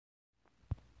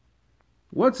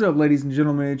What's up, ladies and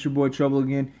gentlemen? It's your boy Trouble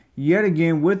again, yet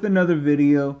again with another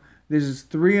video. This is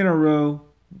three in a row,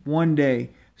 one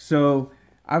day. So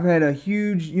I've had a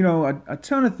huge, a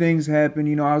ton of things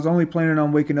happen. I was only planning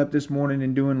on waking up this morning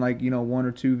and doing like, one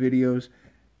or two videos.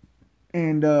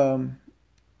 And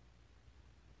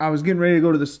I was getting ready to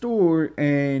go to the store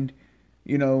and,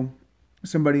 you know,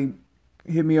 somebody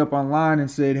hit me up online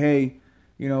and said, hey,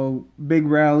 big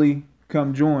rally,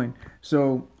 come join.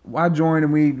 So I joined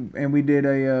and we did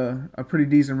a pretty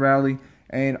decent rally.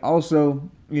 And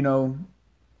also,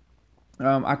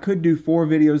 I could do 4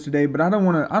 videos today, but I don't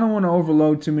want to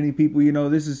overload too many people.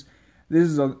 This is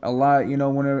a lot.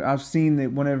 Whenever I've seen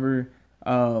that whenever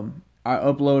I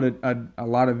upload a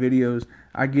lot of videos,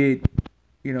 I get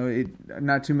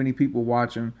not too many people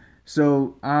watch them.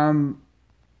 So I'm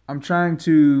trying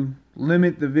to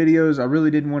limit the videos. I really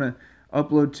didn't want to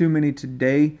upload too many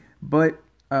today, but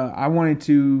I wanted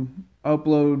to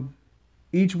upload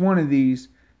each one of these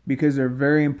because they're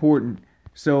very important.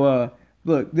 So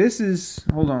look,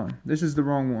 hold on, this is the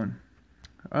wrong one.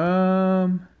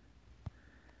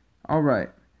 All right.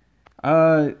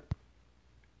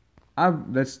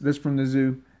 That's from the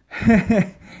zoo.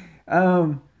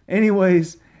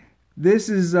 Anyways, this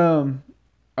is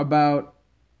about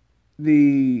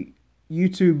the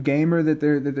YouTube gamer that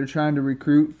they're trying to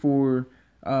recruit for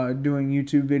doing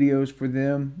YouTube videos for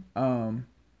them.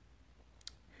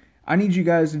 I need you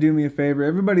guys to do me a favor.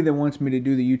 Everybody that wants me to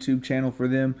do the YouTube channel for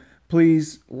them,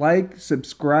 please like,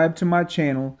 subscribe to my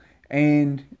channel,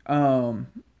 and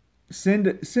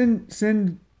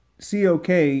send COK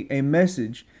a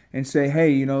message and say,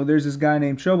 hey, there's this guy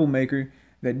named Troublemaker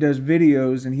that does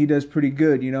videos and he does pretty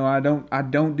good. I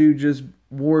don't do just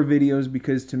war videos,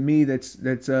 because to me that's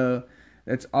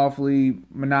awfully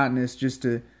monotonous just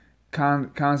to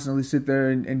constantly sit there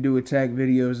and do attack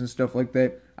videos and stuff like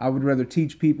that. I would rather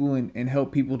teach people and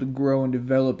help people to grow and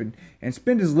develop and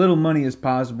spend as little money as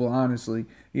possible, honestly.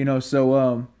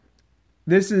 So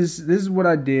this is what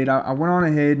I did. I went on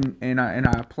ahead and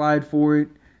I applied for it.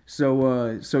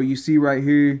 So you see right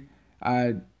here,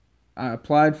 I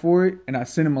applied for it and I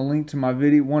sent him a link to my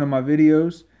video, one of my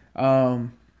videos.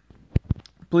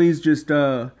 Please just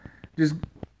holler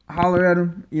at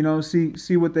them,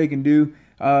 see what they can do.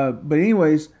 But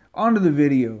anyways, on to the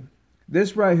video.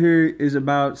 This right here is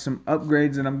about some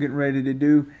upgrades that I'm getting ready to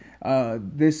do.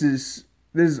 This is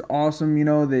awesome,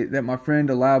 that my friend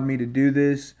allowed me to do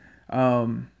this.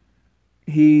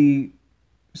 He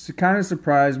kind of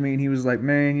surprised me, and he was like,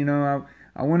 man,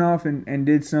 I went off and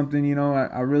did something,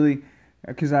 I really,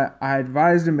 because I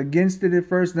advised him against it at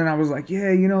first. Then I was like,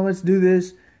 yeah, let's do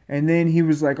this. And then he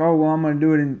was like, oh, well, I'm going to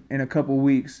do it in a couple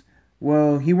weeks.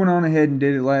 Well, he went on ahead and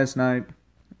did it last night.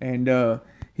 And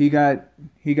he got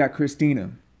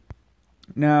Christina.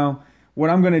 Now, what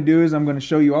I'm going to do is I'm going to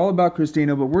show you all about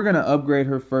Christina, but we're going to upgrade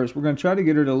her first. We're going to try to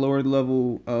get her to lower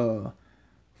level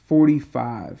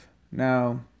 45.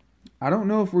 Now, I don't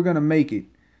know if we're going to make it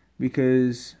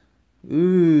because,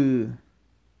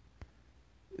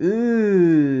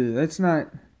 that's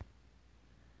not,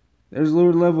 there's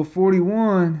lower level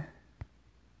 41.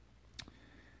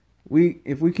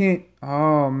 If we can't,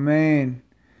 oh man,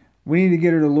 we need to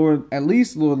get her to at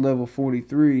least level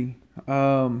 43.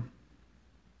 That's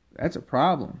a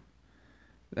problem.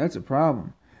 That's a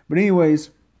problem. But anyways,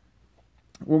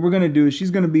 what we're going to do is she's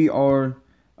going to be our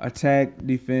attack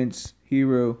defense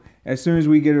hero as soon as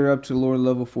we get her up to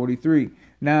level 43.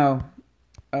 Now,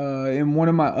 in one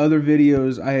of my other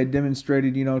videos, I had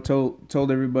demonstrated,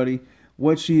 told everybody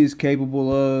what she is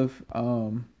capable of.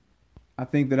 I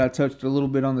think that I touched a little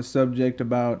bit on the subject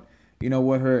about,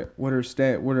 what her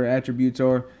attributes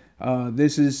are.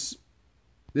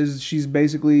 She's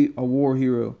basically a war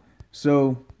hero.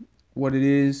 So what it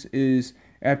is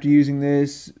after using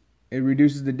this, it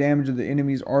reduces the damage of the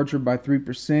enemy's archer by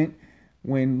 3%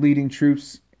 when leading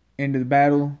troops into the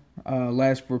battle.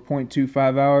 Lasts for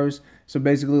 0.25 hours. So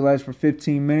basically lasts for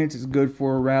 15 minutes. It's good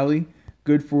for a rally.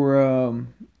 Good for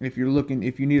if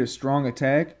you need a strong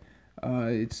attack.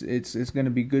 It's gonna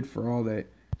be good for all that.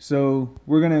 So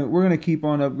we're gonna keep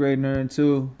on upgrading her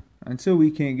until we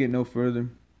can't get no further.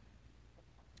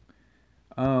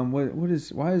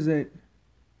 Why is that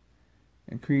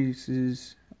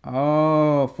increases?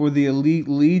 Oh, for the Elite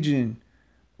Legion.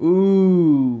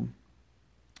 Ooh.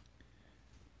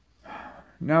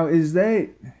 Now is that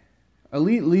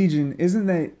Elite Legion? Isn't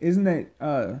that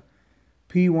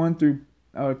P1 through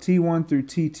T1 through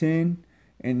T10,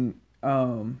 and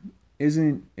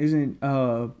isn't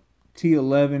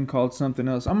T11 called something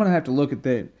else? I'm gonna have to look at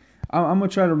that. I'm gonna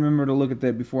try to remember to look at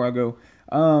that before I go.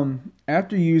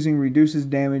 After using, reduces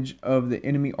damage of the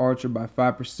enemy archer by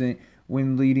 5%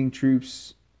 when leading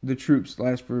troops. The troops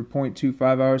last for 0.25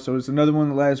 hours. So it's another one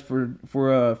that lasts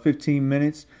for 15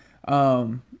 minutes.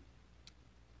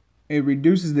 It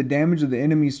reduces the damage of the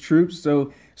enemy's troops.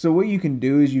 So what you can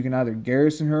do is you can either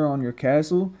garrison her on your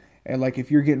castle, and like if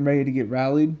you're getting ready to get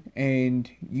rallied and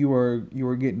you are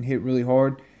getting hit really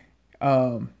hard,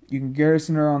 you can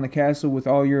garrison her on the castle with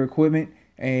all your equipment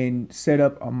and set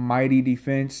up a mighty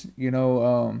defense. It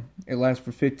lasts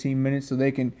for 15 minutes, so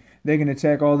they can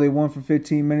attack all they want for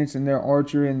 15 minutes, and their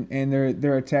archer and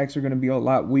their attacks are going to be a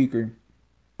lot weaker.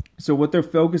 So what they're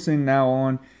focusing now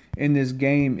on in this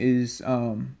game is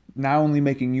not only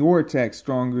making your attack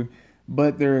stronger,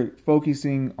 but they're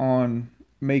focusing on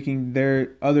making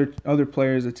their other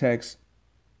players' attacks,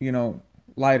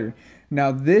 lighter.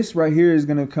 Now this right here is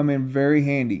going to come in very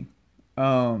handy.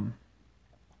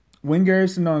 When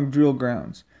garrisoned on drill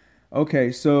grounds.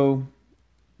 Okay, so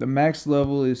the max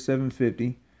level is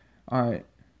 750. All right,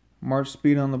 march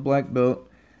speed on the black belt.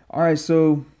 All right,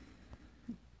 so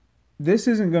this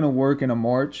isn't going to work in a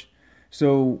march.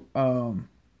 So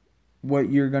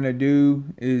what you're going to do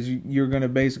is you're going to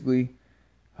basically,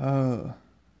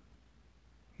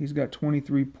 he's got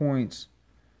 23 points.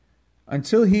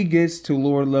 Until he gets to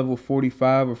lord level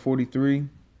 45 or 43,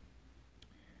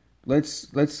 let's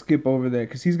skip over that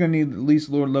because he's going to need at least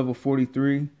lord level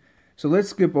 43. So let's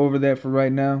skip over that for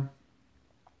right now.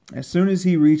 As soon as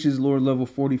he reaches lord level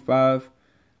 45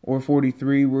 or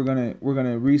 43, we're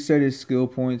gonna reset his skill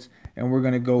points and we're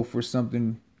gonna go for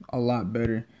something a lot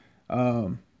better.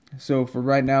 So for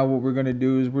right now, what we're gonna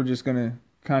do is we're just gonna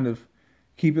kind of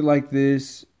keep it like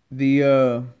this.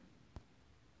 The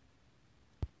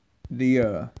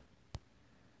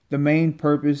main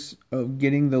purpose of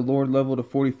getting the lord level to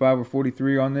 45 or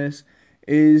 43 on this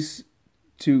is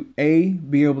to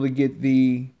be able to get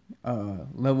the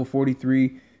level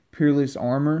 43 peerless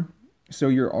armor, so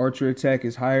your archer attack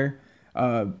is higher.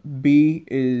 B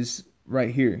is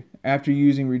right here. After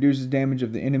using, reduces damage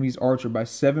of the enemy's archer by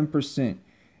 7%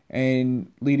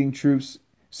 and leading troops.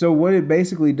 So what it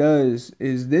basically does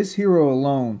is this hero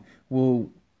alone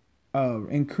will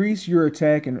increase your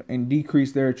attack and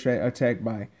decrease their attack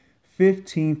by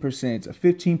 15%. It's a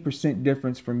 15%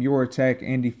 difference from your attack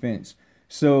and defense.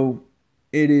 So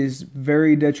it is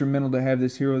very detrimental to have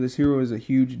this hero. This hero is a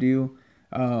huge deal.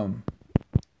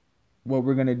 What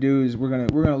we're gonna do is we're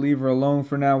gonna leave her alone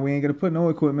for now. We ain't gonna put no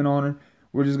equipment on her.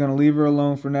 We're just gonna leave her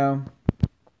alone for now.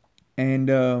 And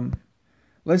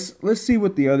let's see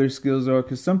what the other skills are,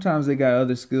 because sometimes they got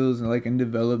other skills like in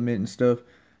development and stuff.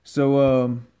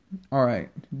 So all right,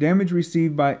 damage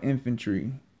received by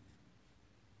infantry.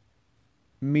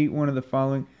 Meet one of the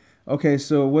following. Okay,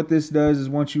 so what this does is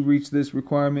once you reach this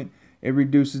requirement, it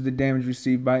reduces the damage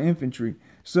received by infantry.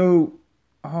 So,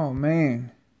 oh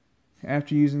man,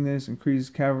 after using this, increases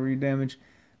cavalry damage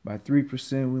by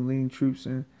 3% when leading troops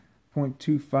in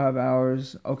 0.25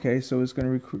 hours. Okay, so it's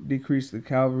going to decrease the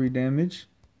cavalry damage.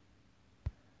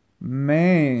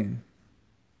 Man,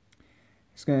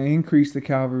 it's going to increase the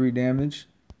cavalry damage.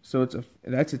 So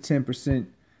that's a 10%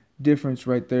 difference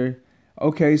right there.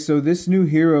 Okay, so this new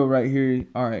hero right here,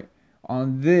 all right,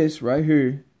 on this right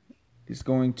here is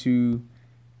going to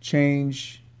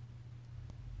change.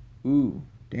 Ooh,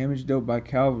 damage dealt by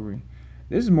cavalry.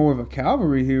 This is more of a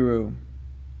cavalry hero.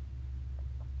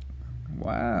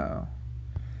 Wow.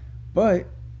 But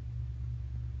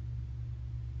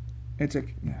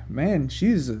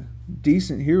she's a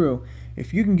decent hero.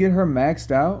 If you can get her maxed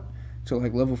out to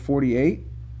like level 48,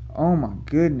 oh my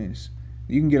goodness.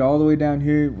 You can get all the way down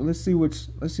here. Well, let's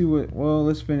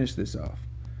finish this off.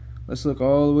 Let's look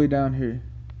all the way down here.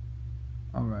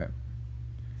 All right.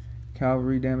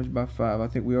 Cavalry damage by 5. I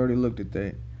think we already looked at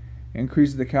that.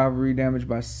 Increases the cavalry damage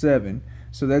by 7.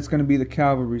 So that's going to be the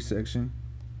cavalry section.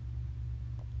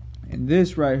 And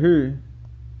this right here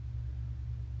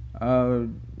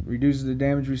reduces the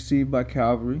damage received by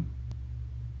cavalry.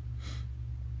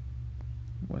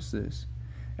 What's this?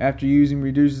 After using,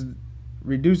 reduce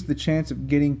the chance of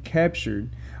getting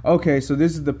captured. Okay, so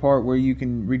this is the part where you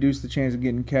can reduce the chance of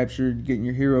getting captured, getting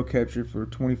your hero captured for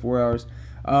 24 hours.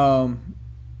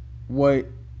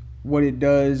 What it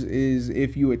does is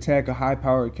if you attack a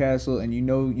high-powered castle and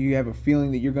you have a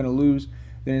feeling that you're going to lose,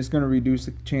 then it's going to reduce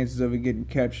the chances of it getting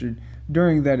captured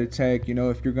during that attack.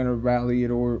 If you're going to rally it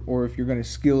or if you're going to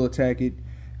skill attack it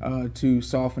to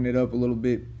soften it up a little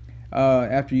bit.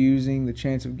 After using, the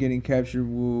chance of getting captured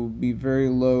will be very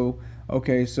low.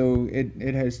 Okay, so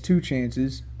it has 2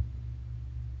 chances.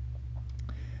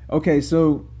 Okay,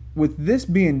 so with this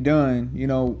being done,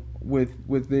 with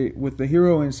the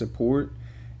hero in support,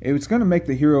 it's going to make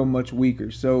the hero much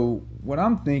weaker. So what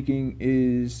I'm thinking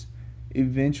is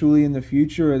eventually in the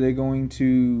future, are they going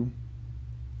to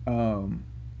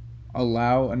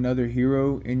allow another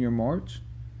hero in your march?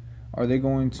 Are they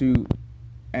going to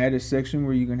add a section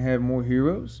where you can have more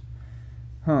heroes?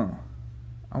 I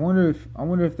wonder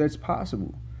if that's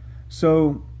possible.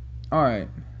 So, all right.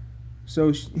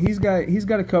 So he's got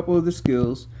a couple of the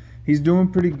skills. He's doing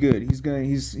pretty good. He's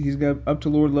got up to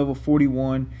Lord level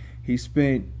 41. He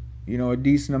spent, a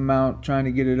decent amount trying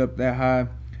to get it up that high.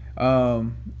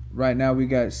 Right now we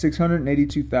got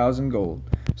 682,000 gold.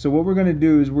 So what we're going to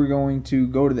do is we're going to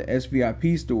go to the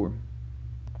SVIP store.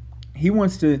 He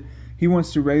wants to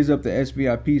raise up the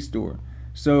SVIP store.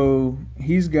 So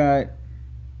he's got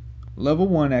level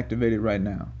 1 activated right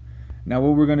now. Now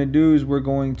what we're going to do is we're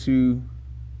going to,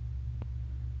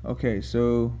 okay,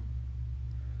 so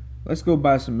let's go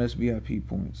buy some SVIP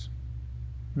points.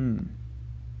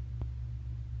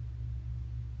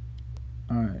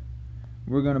 Alright.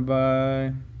 We're going to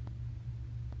buy,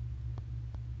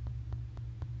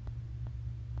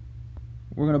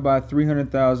 we're going to buy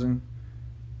 300,000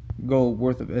 gold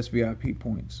worth of SVIP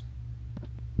points.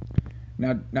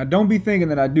 Now don't be thinking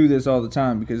that I do this all the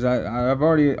time, because I've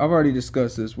already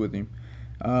discussed this with him.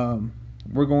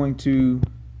 We're going to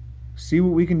see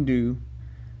what we can do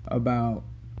about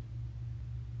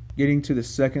getting to the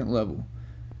 2nd level.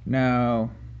 Now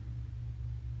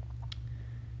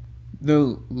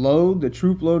the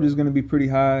troop load is going to be pretty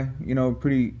high,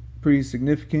 pretty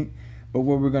significant. But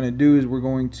what we're going to do is we're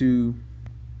going to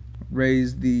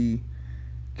raise the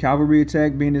cavalry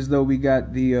attack, being as though we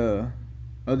got the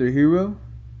other hero.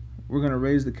 We're going to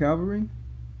raise the cavalry.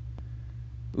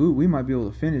 Ooh, we might be able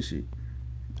to finish it.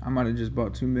 I might have just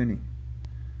bought too many.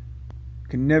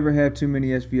 Can never have too many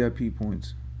SVIP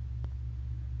points.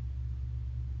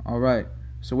 Alright,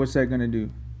 so what's that going to do?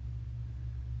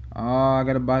 Oh, I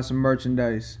got to buy some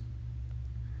merchandise.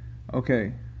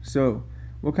 Okay, so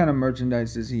what kind of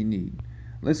merchandise does he need?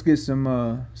 Let's get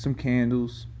some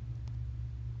candles.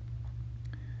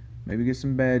 Maybe get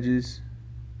some badges.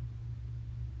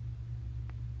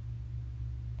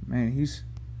 Man,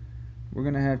 we're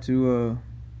gonna have to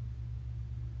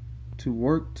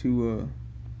work to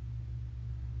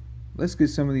let's get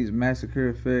some of these massacre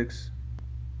effects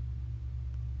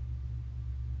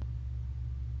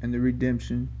and the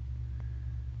redemption.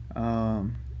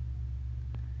 I'm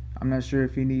not sure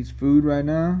if he needs food right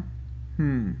now.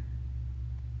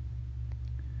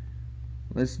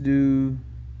 Let's do,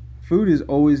 food is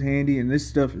always handy, and this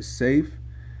stuff is safe.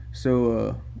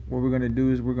 So what we're gonna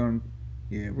do is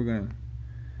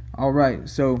alright,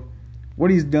 so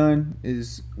what we've done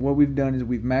is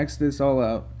we've maxed this all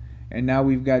out, and now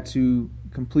we've got to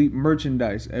complete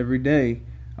merchandise every day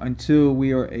until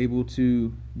we are able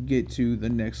to get to the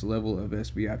next level of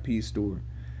SVIP store.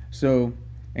 So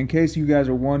in case you guys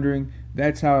are wondering,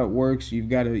 that's how it works. You've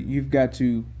got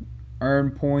to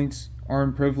earn points,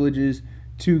 earn privileges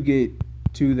to get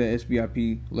to the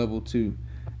SVIP level 2.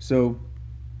 So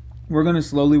we're gonna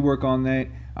slowly work on that.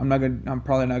 I'm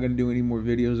probably not gonna do any more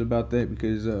videos about that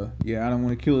because I don't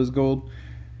want to kill his gold.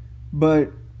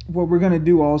 But what we're gonna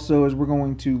do also is we're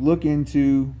going to look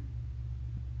into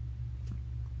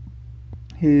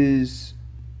his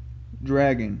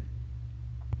dragon.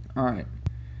 Alright.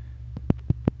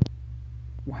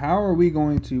 How are we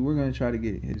going to, we're going to try to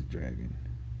get his dragon.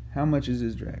 How much is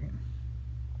his dragon?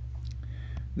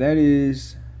 That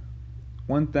is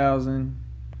 1,000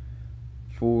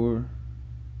 for,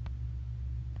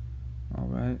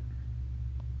 alright.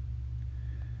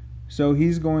 So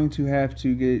he's going to have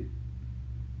to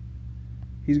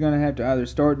either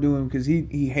start doing, because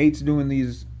he hates doing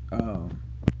these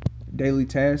daily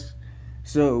tasks.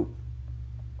 So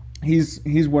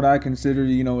he's what I consider,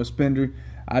 a spender.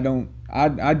 I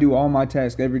do all my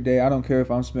tasks every day. I don't care if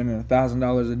I'm spending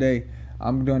 $1,000 a day.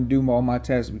 I'm gonna do all my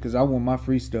tasks because I want my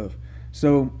free stuff.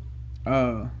 So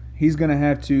he's gonna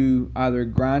have to either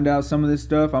grind out some of this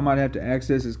stuff. I might have to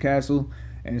access his castle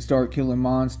and start killing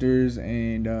monsters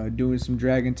and doing some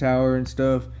dragon tower and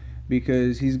stuff,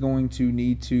 because he's going to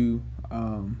need to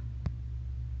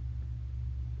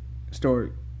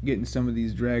start getting some of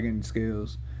these dragon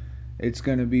scales. It's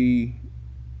gonna be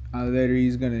either that or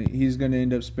he's gonna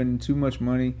end up spending too much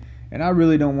money, and I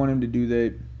really don't want him to do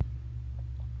that.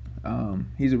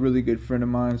 He's a really good friend of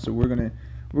mine, so we're gonna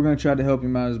try to help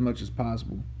him out as much as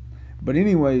possible. But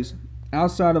anyways,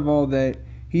 outside of all that,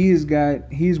 he's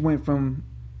went from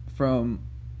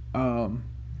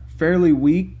fairly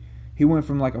weak. He went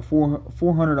from like a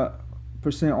 400%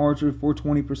 archer,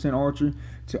 420% archer,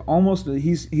 to almost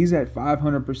he's at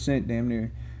 500% damn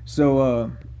near.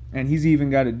 So and he's even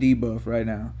got a debuff right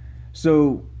now.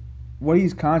 So what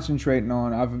he's concentrating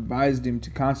on, I've advised him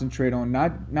to concentrate on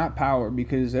not power,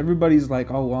 because everybody's like,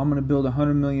 oh, well, I'm going to build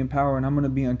 100 million power and I'm going to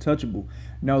be untouchable.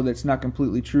 No, that's not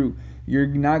completely true. You're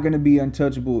not going to be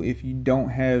untouchable if you don't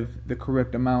have the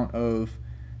correct amount of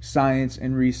science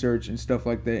and research and stuff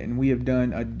like that. And we have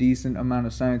done a decent amount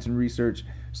of science and research.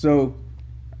 So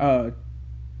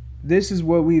this is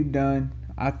what we've done.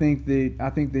 I think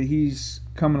that he's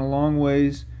coming a long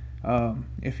ways.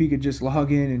 If he could just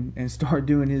log in and start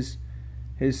doing his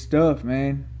stuff,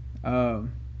 man.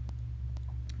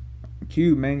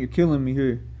 Q, man, you're killing me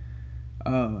here.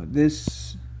 All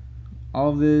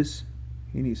of this,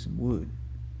 he needs some wood.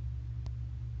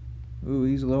 Ooh,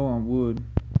 he's low on wood.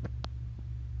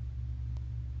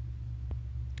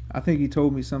 I think he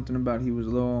told me something about he was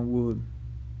low on wood.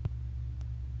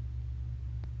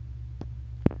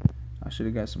 I should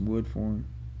have got some wood for him.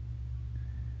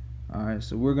 Alright,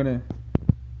 so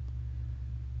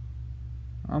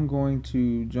I'm going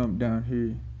to jump down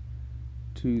here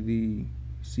to the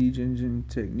siege engine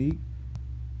technique.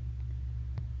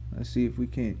 Let's see if we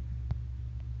can't.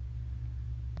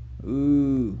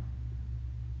 Ooh.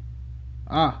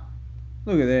 Ah,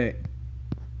 look at that.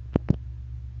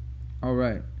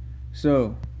 Alright,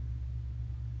 so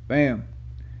bam,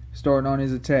 starting on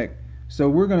his attack. So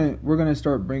we're gonna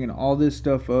start bringing all this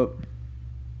stuff up.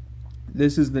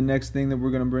 This is the next thing that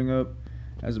we're gonna bring up.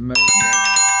 As a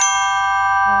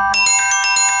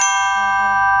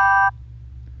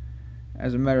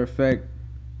matter of fact,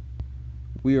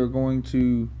 we are going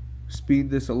to speed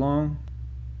this along.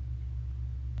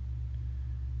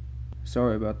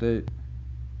 Sorry about that.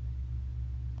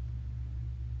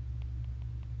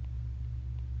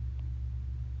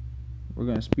 We're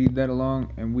going to speed that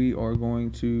along, and we are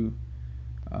going to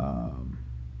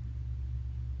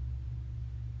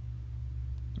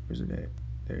where's it at?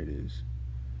 There it is.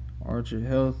 Archer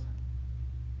health.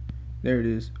 There it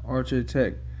is. Archer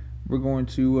attack. We're going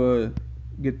to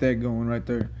get that going right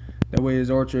there. That way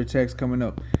his archer attack's coming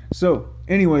up. So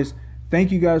anyways,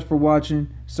 thank you guys for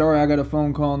watching. Sorry I got a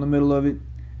phone call in the middle of it.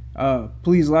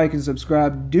 Please like and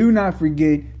subscribe. Do not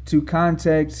forget to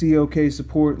contact COK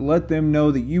support. Let them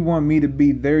know that you want me to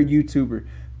be their YouTuber.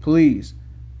 Please.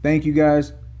 Thank you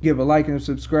guys. Give a like and a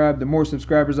subscribe. The more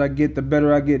subscribers I get, the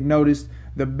better I get noticed.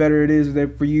 The better it is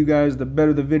that for you guys, the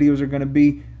better the videos are going to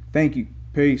be. Thank you.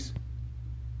 Peace.